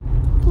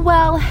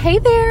Well, hey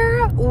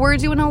there. We're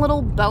doing a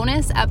little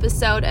bonus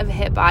episode of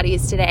Hit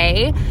Bodies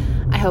today.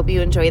 I hope you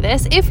enjoy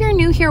this. If you're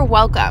new here,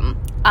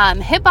 welcome.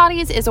 Hit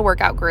Bodies is a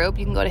workout group.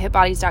 You can go to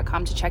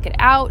hitbodies.com to check it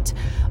out.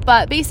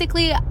 But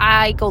basically,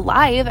 I go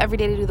live every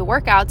day to do the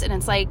workouts, and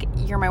it's like,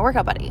 you're my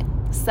workout buddy.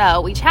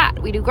 So we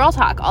chat, we do girl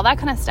talk, all that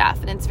kind of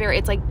stuff. And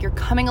it's like you're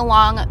coming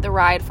along the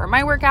ride for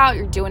my workout,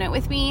 you're doing it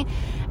with me.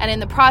 And in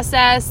the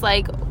process,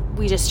 like,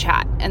 we just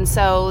chat. And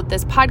so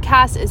this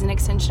podcast is an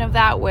extension of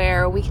that,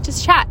 where we can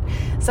just chat.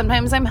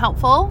 Sometimes I'm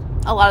helpful.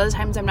 A lot of the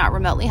times I'm not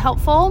remotely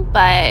helpful,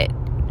 but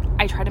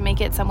I try to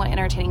make it somewhat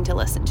entertaining to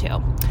listen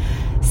to.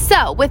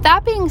 So with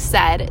that being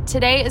said,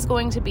 today is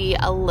going to be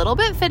a little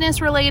bit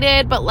fitness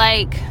related, but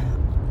like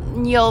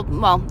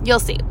you'll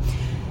see.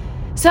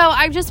 So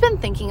I've just been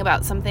thinking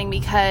about something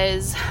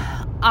because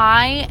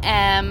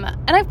and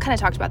I've kind of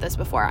talked about this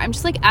before, I'm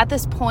just like at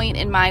this point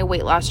in my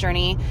weight loss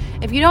journey.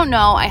 If you don't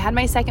know, I had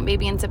my second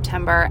baby in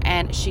September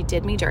and she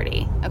did me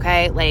dirty.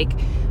 Okay. Like,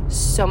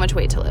 so much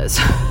weight to lose.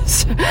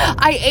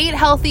 I ate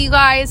healthy, you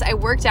guys. I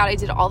worked out. I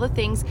did all the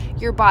things.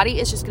 Your body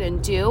is just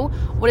going to do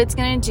what it's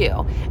going to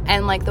do.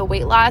 And like, the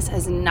weight loss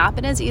has not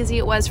been as easy as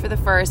it was for the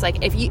first.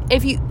 Like, if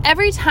you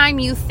every time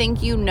you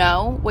think you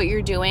know what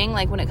you're doing,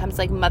 like when it comes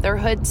to like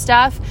motherhood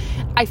stuff,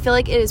 I feel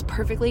like it is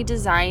perfectly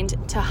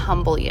designed to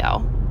humble you.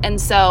 And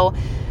so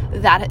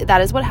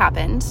that is what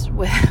happened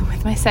with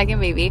my second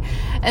baby.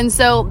 And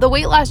so the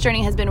weight loss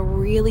journey has been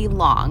really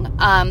long.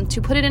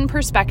 To put it in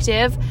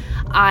perspective,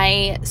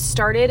 I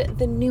started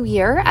the new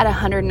year at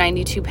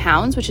 192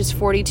 pounds, which is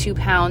 42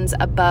 pounds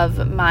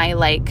above my,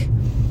 like,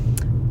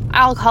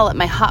 I'll call it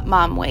my hot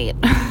mom weight.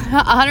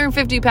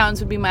 150 pounds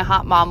would be my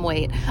hot mom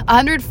weight.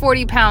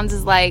 140 pounds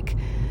is like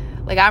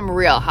I'm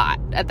real hot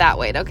at that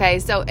weight. Okay.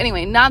 So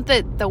anyway, not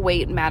that the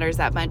weight matters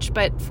that much,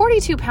 but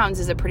 42 pounds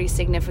is a pretty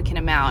significant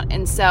amount.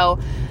 And so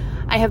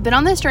I have been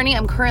on this journey.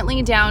 I'm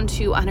currently down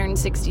to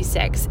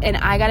 166. And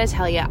I got to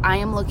tell you, I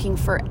am looking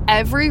for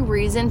every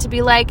reason to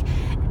be like,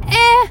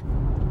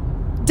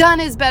 done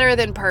is better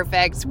than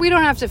perfect. We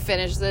don't have to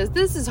finish this.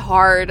 This is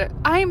hard.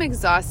 I am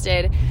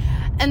exhausted.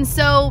 And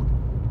so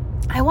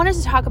I wanted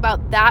to talk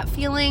about that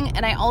feeling.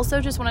 And I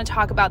also just want to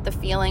talk about the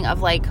feeling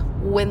of like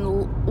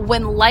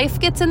when life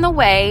gets in the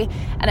way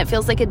and it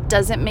feels like it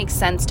doesn't make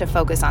sense to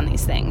focus on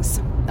these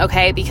things.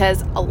 Okay,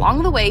 because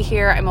along the way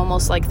here, I'm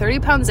almost like 30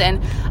 pounds in.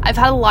 I've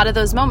had a lot of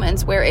those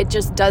moments where it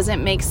just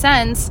doesn't make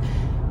sense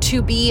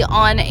to be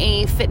on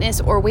a fitness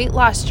or weight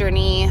loss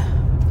journey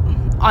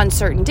on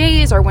certain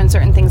days or when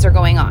certain things are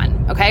going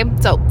on. Okay,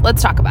 so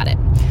let's talk about it.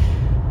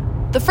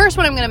 The first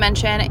one I'm going to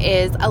mention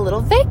is a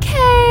little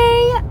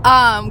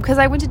vacay, because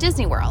I went to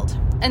Disney World.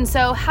 And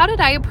so how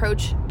did I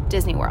approach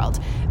Disney World?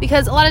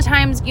 Because a lot of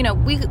times, you know,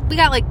 we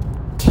got like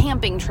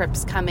camping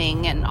trips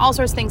coming and all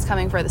sorts of things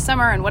coming for the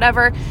summer and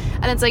whatever.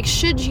 And it's like,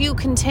 should you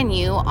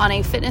continue on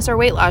a fitness or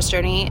weight loss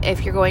journey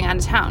if you're going out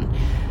of town?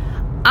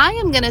 I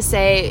am going to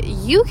say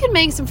you can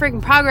make some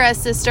freaking progress,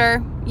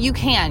 sister. You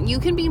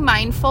can be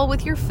mindful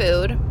with your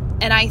food.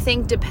 And I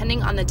think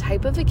depending on the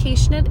type of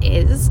vacation it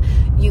is,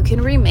 you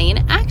can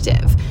remain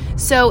active.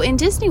 So in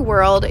Disney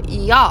World,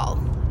 y'all,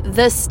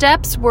 the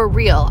steps were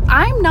real.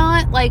 I'm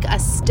not like a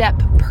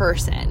step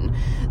person.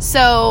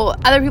 So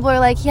other people are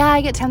like, yeah,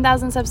 I get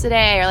 10,000 steps a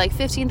day or like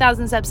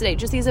 15,000 steps a day,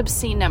 just these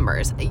obscene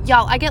numbers.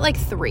 Y'all, I get like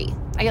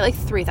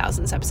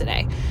 3,000 steps a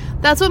day.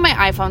 That's what my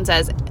iPhone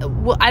says.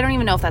 Well, I don't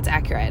even know if that's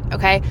accurate.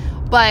 Okay.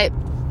 But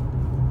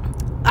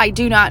I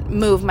do not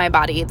move my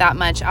body that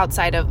much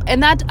outside of,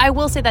 and that I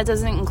will say that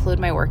doesn't include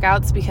my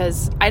workouts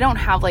because I don't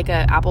have like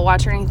a Apple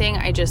Watch or anything.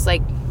 I just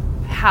like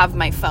have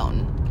my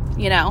phone,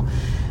 you know?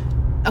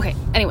 Okay.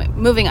 Anyway,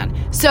 moving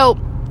on. So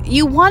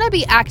you want to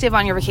be active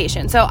on your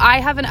vacation. So I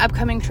have an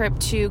upcoming trip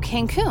to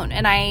Cancun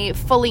and I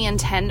fully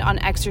intend on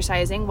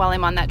exercising while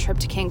I'm on that trip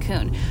to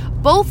Cancun.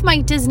 Both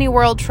my Disney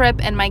World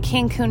trip and my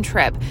Cancun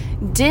trip,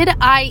 did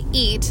I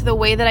eat the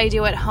way that I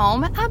do at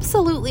home?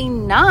 Absolutely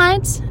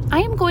not. I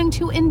am going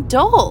to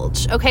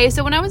indulge. Okay.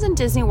 So when I was in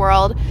Disney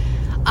World,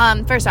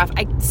 first off,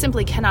 I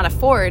simply cannot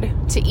afford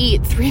to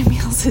eat 3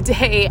 meals a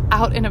day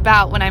out and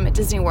about when I'm at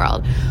Disney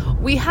World.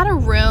 We had a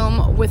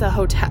room with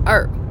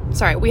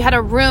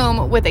a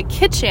room with a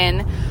kitchen,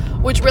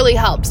 which really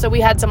helped. So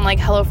we had some like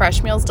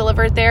HelloFresh meals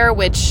delivered there,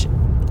 which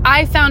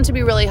I found to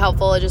be really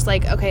helpful. It's just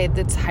like, okay,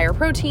 it's higher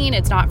protein.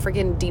 It's not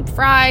freaking deep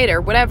fried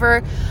or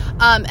whatever.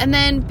 And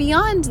then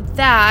beyond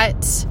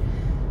that,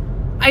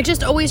 I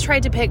just always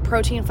tried to pick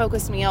protein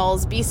focused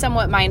meals, be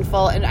somewhat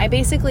mindful. And I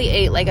basically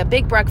ate like a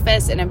big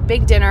breakfast and a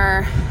big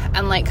dinner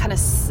and like kind of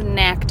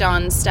snacked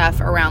on stuff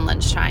around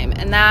lunchtime.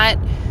 And that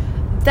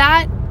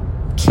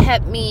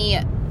kept me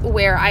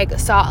where I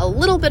saw a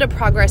little bit of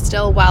progress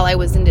still while I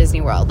was in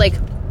Disney World. Like,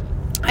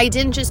 I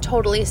didn't just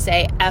totally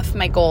say F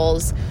my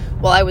goals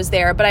while I was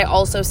there, but I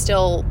also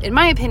still, in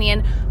my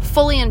opinion,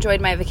 fully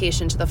enjoyed my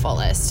vacation to the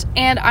fullest.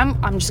 And I'm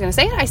just going to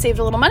say it, I saved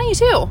a little money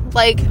too.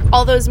 Like,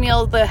 all those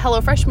meals, the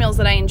HelloFresh meals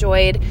that I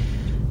enjoyed,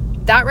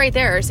 that right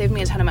there saved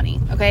me a ton of money.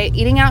 Okay.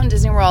 Eating out in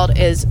Disney World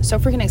is so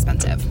freaking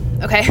expensive.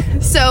 Okay.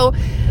 So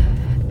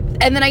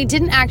And then I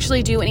didn't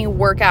actually do any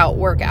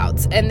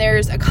workouts. And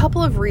there's a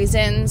couple of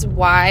reasons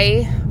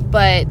why,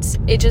 but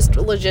it just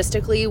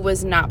logistically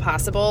was not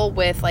possible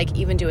with like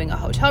even doing a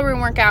hotel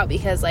room workout,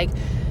 because like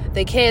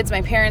the kids,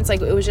 my parents,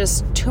 like it was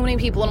just too many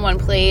people in one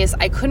place.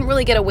 I couldn't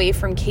really get away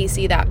from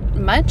Casey that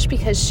much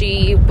because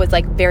she was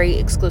like very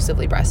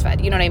exclusively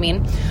breastfed. You know what I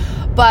mean?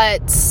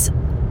 But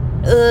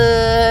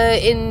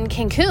in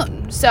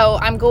Cancun. So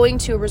I'm going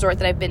to a resort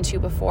that I've been to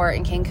before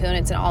in Cancun.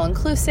 It's an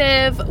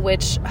all-inclusive,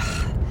 which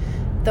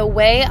the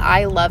way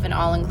I love an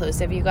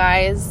all-inclusive, you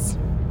guys,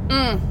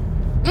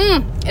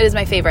 it is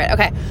my favorite.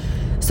 Okay.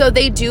 So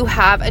they do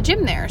have a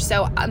gym there.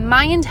 So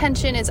my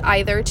intention is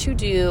either to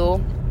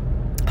do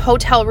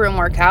hotel room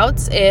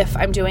workouts if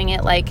I'm doing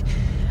it like,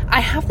 I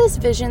have this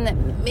vision that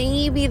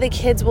maybe the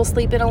kids will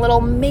sleep in a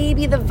little,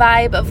 maybe the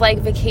vibe of like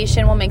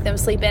vacation will make them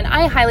sleep in.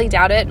 I highly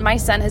doubt it. My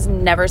son has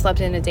never slept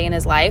in a day in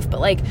his life,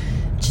 but like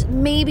just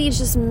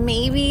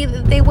maybe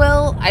they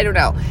will. I don't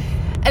know.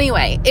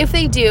 Anyway, if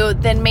they do,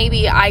 then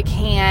maybe I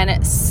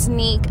can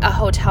sneak a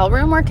hotel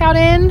room workout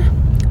in.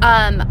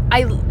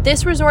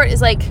 This resort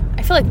is like,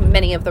 I feel like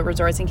many of the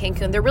resorts in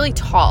Cancun, they're really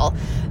tall.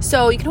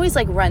 So you can always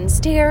like run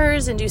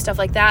stairs and do stuff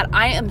like that.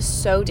 I am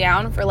so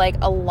down for like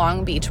a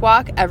long beach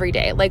walk every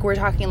day. Like we're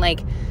talking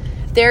like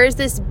there's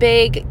this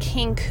big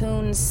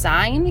Cancun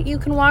sign you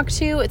can walk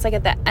to. It's like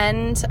at the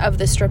end of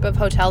the strip of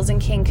hotels in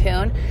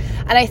Cancun.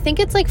 And I think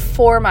it's like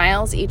 4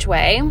 miles each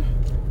way.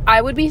 I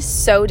would be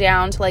so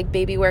down to like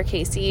baby wear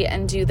Casey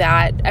and do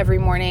that every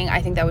morning.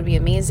 I think that would be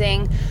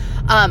amazing.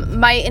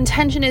 My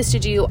intention is to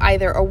do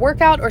either a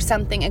workout or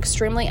something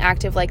extremely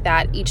active like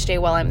that each day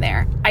while I'm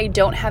there. I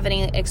don't have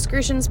any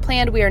excursions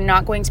planned. We are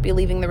not going to be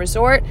leaving the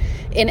resort.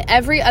 In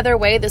every other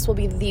way, this will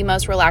be the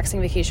most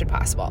relaxing vacation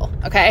possible.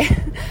 Okay.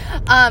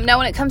 Now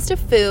when it comes to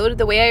food,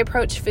 the way I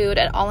approach food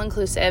at all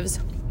inclusives,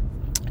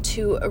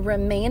 to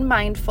remain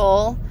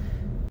mindful.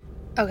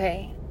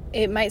 Okay.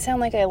 It might sound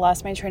like I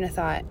lost my train of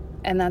thought,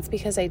 and that's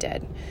because I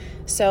did.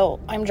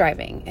 So I'm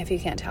driving, if you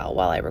can't tell,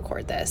 while I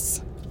record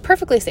this.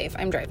 Perfectly safe.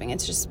 I'm driving.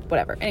 It's just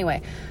whatever.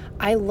 Anyway,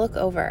 I look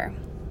over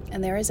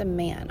and there is a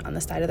man on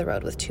the side of the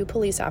road with 2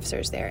 police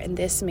officers there. And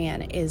this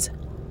man is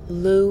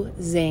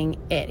losing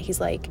it. He's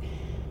like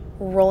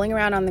rolling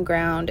around on the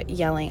ground,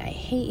 yelling, "I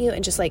hate you."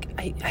 And just like,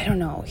 I don't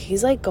know.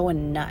 He's like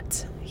going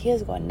nuts. He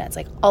is going nuts.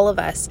 Like all of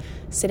us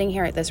sitting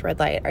here at this red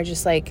light are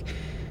just like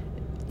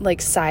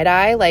side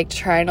eye, like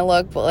trying to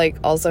look, but like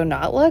also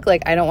not look.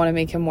 Like I don't want to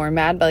make him more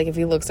mad, but like if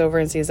he looks over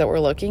and sees that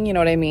we're looking, you know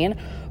what I mean?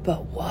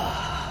 But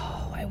whoa.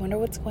 I wonder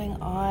what's going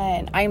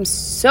on. I am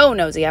so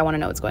nosy. I want to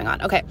know what's going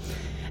on. Okay.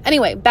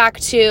 Anyway, back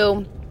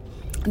to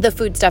the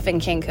food stuff in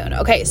Cancun.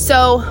 Okay.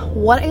 So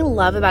what I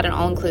love about an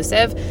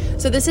all-inclusive,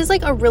 so this is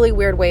like a really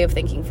weird way of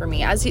thinking for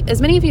me.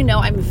 As many of you know,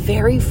 I'm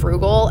very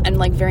frugal and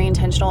like very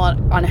intentional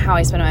on how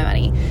I spend my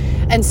money.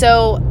 And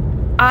so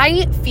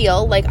I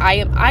feel like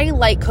I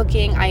like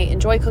cooking. I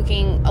enjoy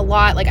cooking a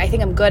lot. Like I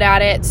think I'm good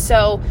at it.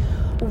 So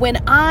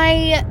when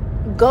I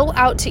go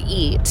out to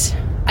eat,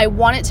 I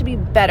want it to be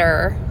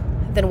better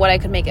than what I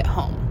could make at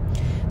home.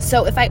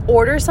 So if I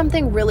order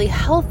something really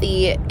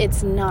healthy,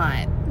 it's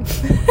not.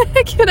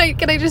 Can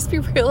I just be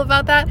real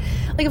about that?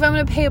 Like if I'm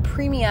going to pay a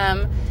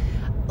premium,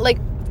 like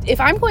if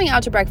I'm going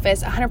out to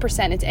breakfast,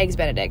 100% it's Eggs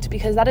Benedict,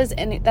 because that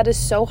is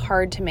so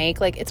hard to make.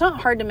 Like it's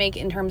not hard to make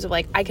in terms of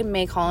like I can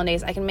make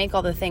hollandaise, I can make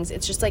all the things.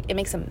 It's just like it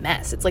makes a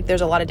mess. It's like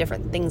there's a lot of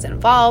different things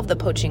involved, the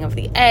poaching of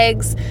the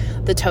eggs,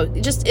 the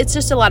toast, it's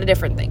just a lot of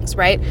different things,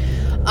 right?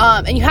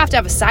 And you have to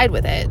have a side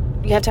with it.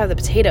 You have to have the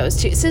potatoes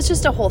too. So it's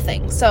just a whole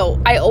thing.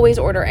 So I always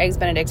order Eggs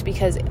Benedict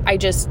because I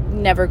just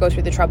never go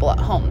through the trouble at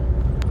home.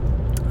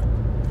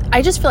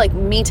 I just feel like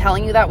me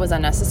telling you that was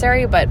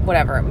unnecessary, but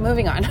whatever.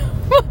 Moving on.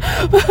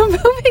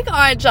 Moving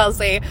on,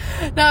 Chelsea.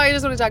 Now I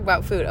just want to talk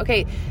about food.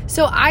 Okay,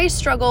 so I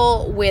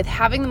struggle with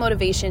having the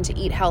motivation to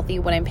eat healthy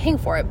when I'm paying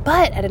for it,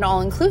 but at an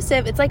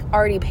all-inclusive, it's like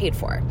already paid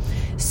for.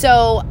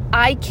 So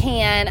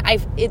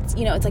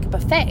it's like a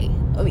buffet.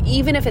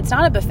 Even if it's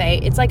not a buffet,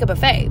 it's like a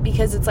buffet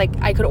because it's like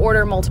I could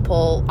order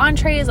multiple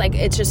entrees. Like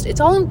it's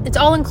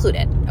all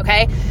included.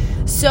 Okay,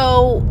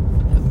 so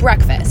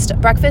breakfast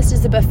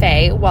is a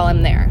buffet while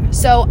I'm there.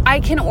 So I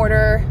can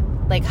order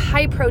like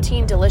high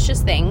protein,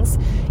 delicious things.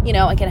 You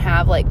know, I can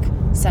have like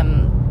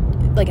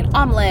some, like an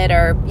omelet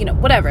or, you know,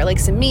 whatever, like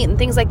some meat and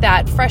things like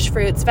that, fresh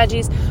fruits,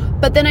 veggies.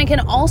 But then I can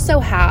also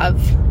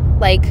have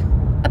like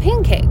a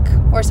pancake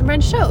or some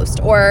French toast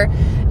or,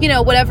 you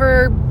know,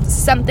 whatever,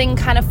 something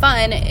kind of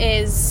fun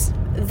is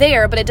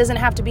there, but it doesn't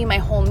have to be my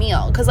whole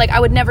meal. Cause like I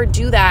would never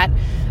do that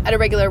at a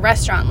regular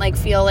restaurant, like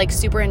feel like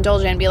super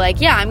indulgent and be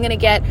like, yeah, I'm going to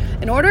get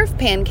an order of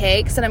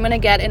pancakes and I'm going to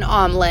get an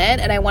omelet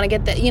and I want to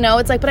get the, you know,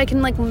 it's like, but I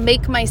can like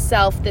make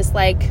myself this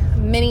like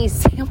mini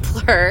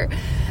sampler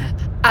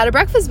at a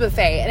breakfast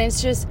buffet. And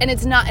it's just, and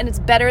it's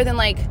better than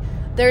like,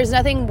 there's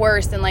nothing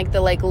worse than like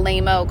the like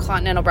lame-o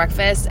continental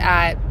breakfast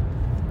at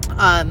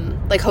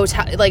like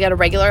hotel, like at a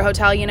regular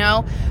hotel, you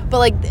know, but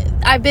like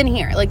I've been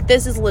here, like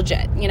this is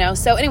legit, you know?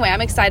 So anyway, I'm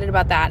excited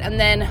about that. And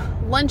then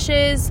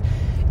lunches,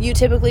 you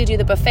typically do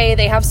the buffet.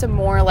 They have some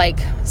more like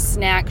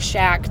snack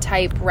shack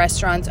type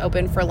restaurants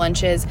open for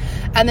lunches.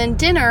 And then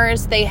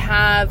dinners, they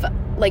have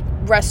like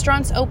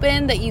restaurants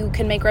open that you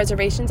can make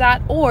reservations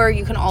at, or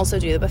you can also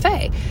do the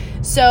buffet.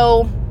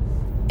 So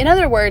in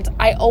other words,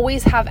 I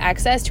always have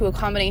access to a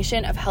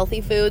combination of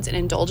healthy foods and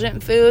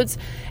indulgent foods,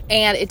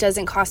 and it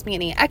doesn't cost me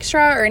any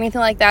extra or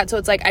anything like that. So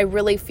it's like I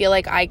really feel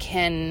like I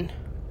can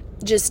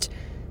just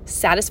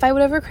satisfy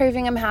whatever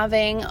craving I'm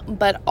having,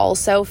 but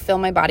also fill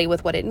my body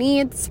with what it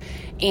needs.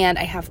 And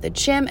I have the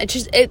gym.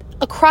 It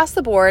across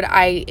the board,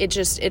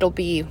 it'll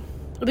be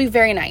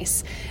very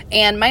nice.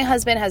 And my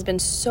husband has been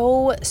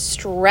so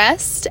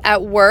stressed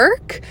at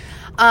work.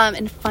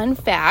 And fun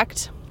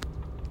fact,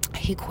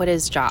 he quit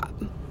his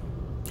job.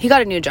 He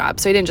got a new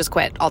job, so he didn't just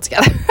quit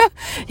altogether.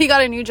 He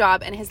got a new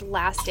job, and his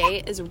last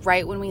day is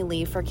right when we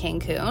leave for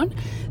Cancun.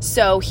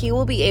 So he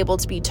will be able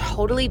to be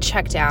totally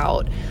checked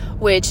out,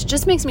 which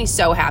just makes me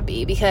so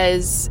happy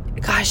because,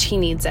 gosh, he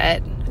needs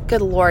it.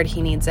 Good Lord,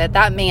 he needs it.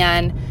 That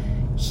man,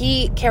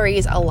 he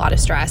carries a lot of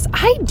stress.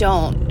 I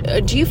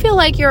don't. Do you feel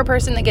like you're a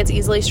person that gets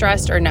easily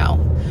stressed or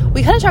no?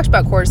 We kind of talked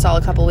about cortisol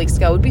a couple weeks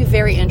ago. It would be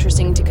very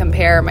interesting to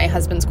compare my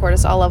husband's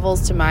cortisol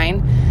levels to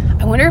mine.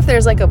 I wonder if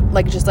there's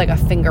just a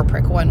finger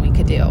prick one we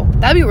could do.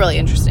 That'd be really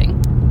interesting.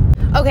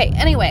 Okay,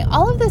 anyway,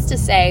 all of this to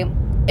say,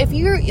 if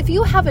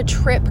you have a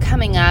trip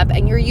coming up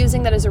and you're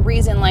using that as a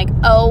reason, like,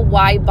 oh,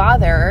 why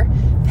bother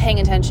paying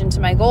attention to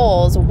my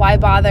goals? Why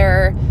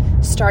bother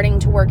starting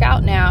to work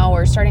out now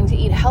or starting to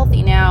eat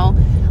healthy now?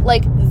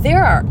 Like,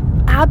 there are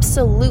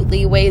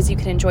absolutely ways you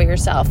can enjoy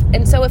yourself.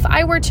 And so if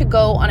I were to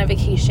go on a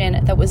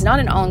vacation that was not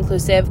an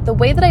all-inclusive, the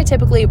way that I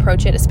typically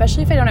approach it,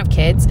 especially if I don't have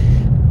kids,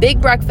 big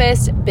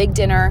breakfast, big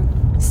dinner,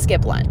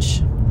 skip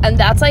lunch. And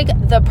that's like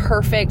the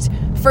perfect,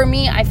 for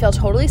me, I feel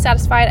totally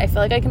satisfied. I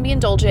feel like I can be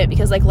indulgent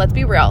because, like, let's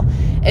be real.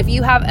 If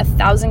you have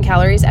 1,000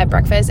 calories at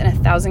breakfast and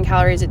 1,000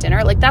 calories at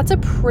dinner, like, that's a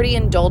pretty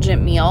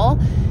indulgent meal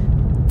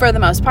for the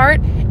most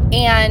part.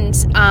 And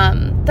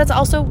that's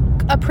also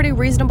a pretty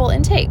reasonable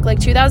intake, like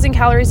 2,000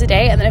 calories a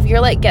day. And then if you're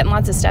like getting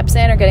lots of steps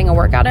in or getting a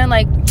workout in,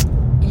 like,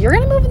 you're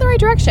going to move in the right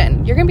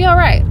direction. You're going to be all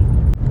right.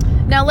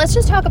 Now let's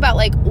just talk about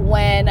like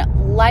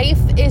when life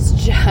is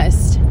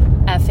just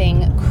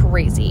effing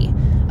crazy.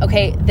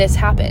 Okay, this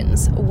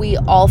happens. We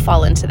all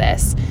fall into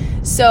this.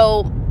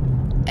 So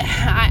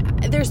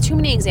there's too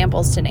many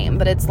examples to name,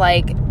 but it's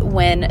like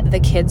when the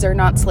kids are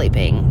not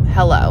sleeping.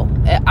 Hello.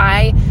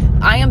 I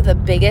am the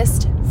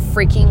biggest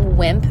freaking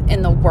wimp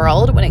in the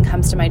world when it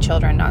comes to my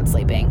children not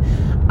sleeping.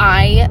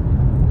 I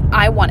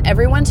want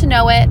everyone to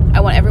know it. I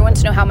want everyone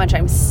to know how much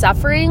I'm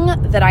suffering,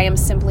 that I am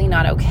simply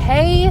not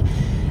okay,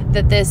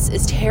 that this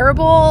is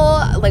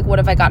terrible. Like, what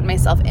have I gotten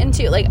myself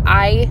into? Like,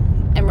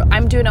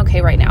 I'm doing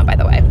okay right now, by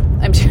the way.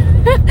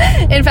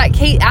 In fact,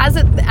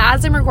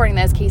 as I'm recording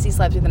this, Casey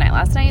slept through the night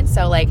last night.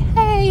 So like,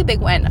 hey,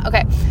 big win.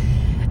 Okay.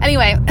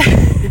 Anyway,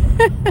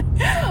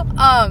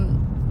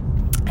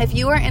 if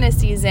you are in a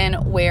season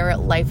where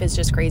life is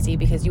just crazy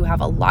because you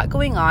have a lot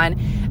going on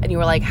and you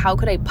were like, how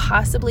could I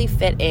possibly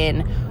fit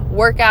in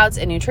workouts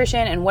and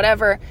nutrition and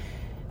whatever?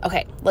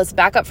 Okay, let's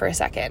back up for a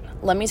second.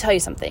 Let me tell you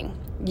something.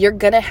 You're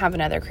going to have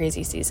another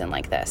crazy season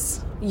like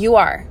this. You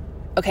are.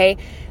 Okay?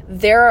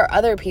 There are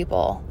other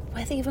people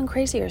with even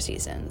crazier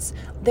seasons.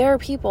 There are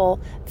people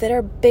that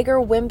are bigger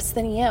wimps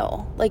than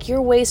you. Like,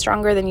 you're way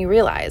stronger than you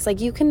realize. Like,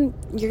 you're going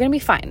to be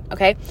fine.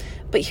 Okay?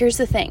 But here's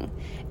the thing.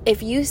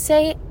 If you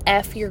say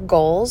F your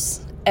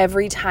goals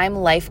every time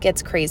life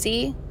gets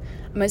crazy,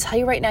 I'm going to tell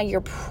you right now,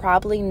 you're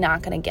probably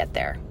not going to get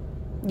there.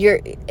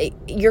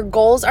 Your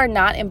goals are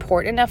not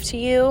important enough to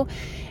you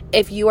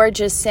if you are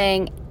just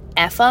saying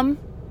F them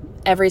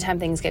every time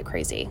things get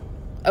crazy.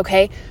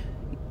 Okay?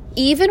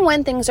 Even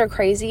when things are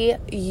crazy,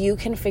 you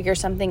can figure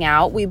something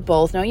out. We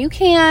both know you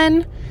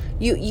can.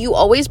 You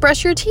always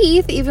brush your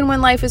teeth even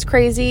when life is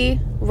crazy,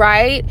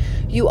 right?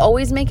 You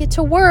always make it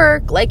to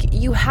work. Like,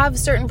 you have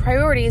certain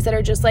priorities that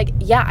are just like,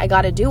 yeah, I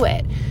got to do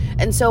it.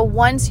 And so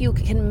once you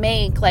can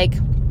make like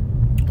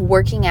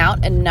working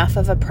out enough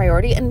of a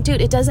priority, and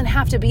dude, it doesn't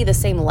have to be the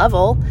same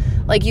level.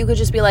 Like, you could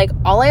just be like,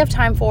 all I have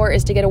time for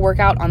is to get a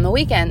workout on the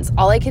weekends.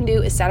 All I can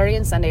do is Saturday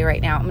and Sunday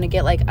right now. I'm going to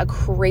get like a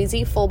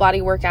crazy full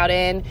body workout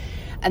in.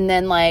 And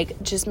then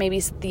like just maybe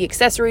the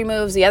accessory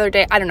moves the other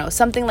day. I don't know,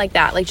 something like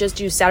that. Like, just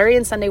do Saturday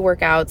and Sunday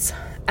workouts.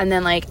 And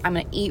then like, I'm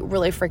going to eat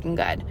really freaking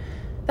good.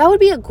 That would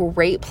be a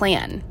great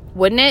plan,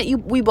 wouldn't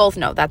it? We both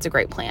know that's a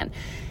great plan.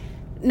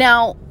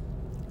 Now,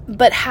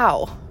 but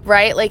how,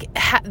 right? Like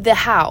the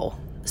how.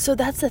 So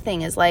that's the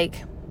thing is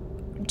like,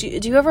 do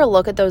you ever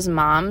look at those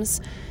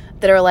moms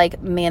that are like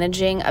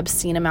managing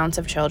obscene amounts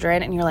of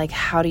children and you're like,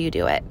 how do you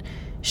do it?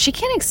 She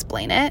can't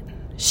explain it.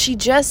 She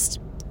just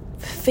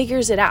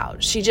figures it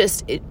out.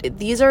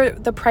 These are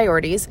the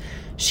priorities.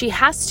 She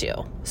has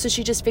to. So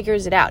she just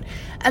figures it out.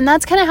 And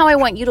that's kind of how I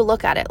want you to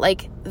look at it.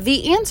 Like,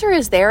 the answer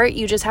is there.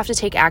 You just have to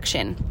take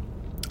action.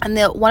 And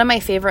one of my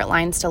favorite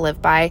lines to live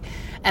by,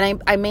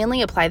 and I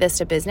mainly apply this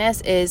to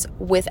business, is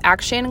with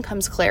action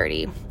comes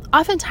clarity.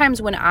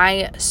 Oftentimes when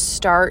I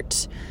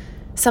start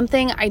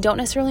something, I don't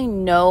necessarily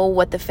know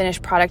what the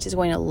finished product is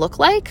going to look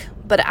like,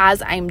 But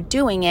as I'm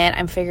doing it,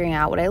 I'm figuring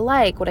out what I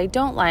like, what I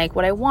don't like,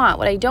 what I want,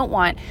 what I don't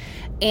want.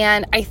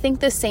 And I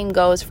think the same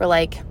goes for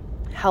like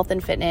health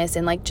and fitness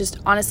and like just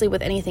honestly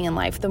with anything in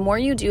life. The more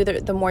you do,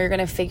 the more you're going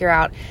to figure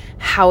out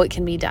how it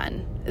can be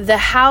done. The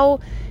how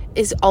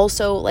is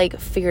also like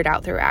figured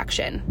out through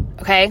action.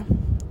 Okay.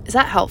 Is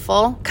that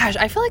helpful? Gosh,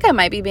 I feel like I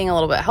might be being a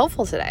little bit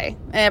helpful today.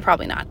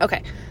 Probably not.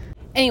 Okay.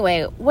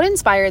 Anyway, what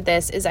inspired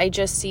this is I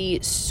just see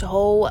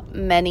so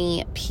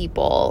many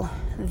people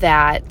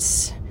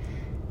that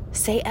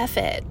say F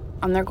it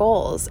on their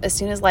goals as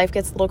soon as life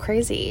gets a little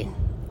crazy.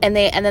 And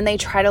then they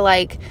try to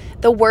like,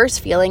 the worst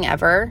feeling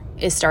ever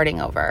is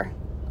starting over.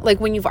 Like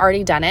when you've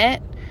already done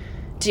it,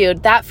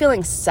 dude, that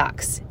feeling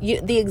sucks.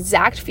 The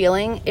exact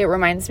feeling it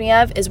reminds me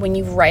of is when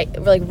you've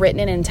written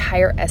an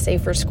entire essay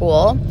for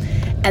school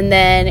and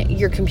then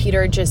your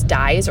computer just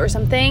dies or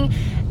something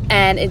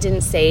and it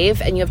didn't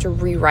save and you have to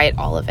rewrite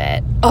all of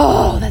it.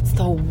 Oh, that's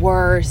the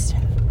worst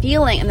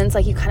feeling. And then it's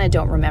like you kind of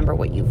don't remember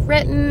what you've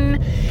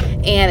written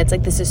and it's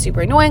like, this is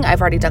super annoying.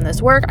 I've already done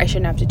this work. I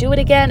shouldn't have to do it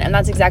again. And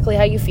that's exactly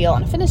how you feel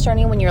on a fitness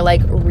journey when you're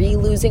like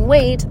re-losing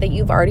weight that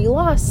you've already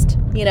lost,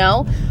 you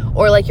know,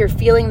 or like you're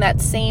feeling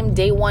that same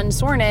day one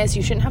soreness.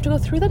 You shouldn't have to go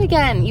through that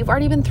again. You've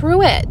already been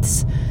through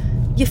it.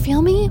 You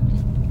feel me?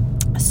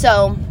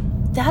 So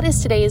that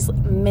is today's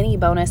mini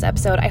bonus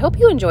episode. I hope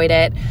you enjoyed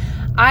it.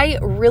 I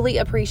really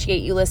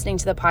appreciate you listening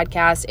to the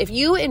podcast. If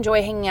you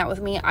enjoy hanging out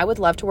with me, I would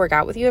love to work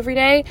out with you every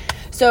day.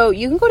 So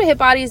you can go to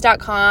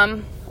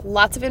hitbodies.com,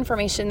 lots of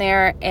information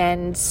there,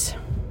 and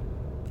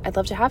I'd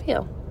love to have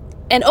you.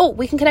 And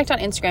we can connect on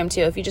Instagram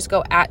too. If you just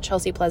go at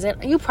Chelsea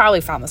Pleasant, you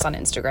probably found this on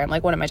Instagram.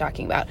 Like, what am I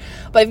talking about?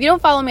 But if you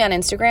don't follow me on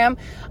Instagram,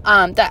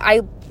 that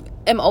I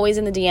am always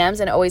in the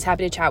DMs and always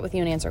happy to chat with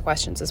you and answer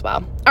questions as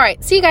well. All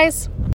right. See you guys.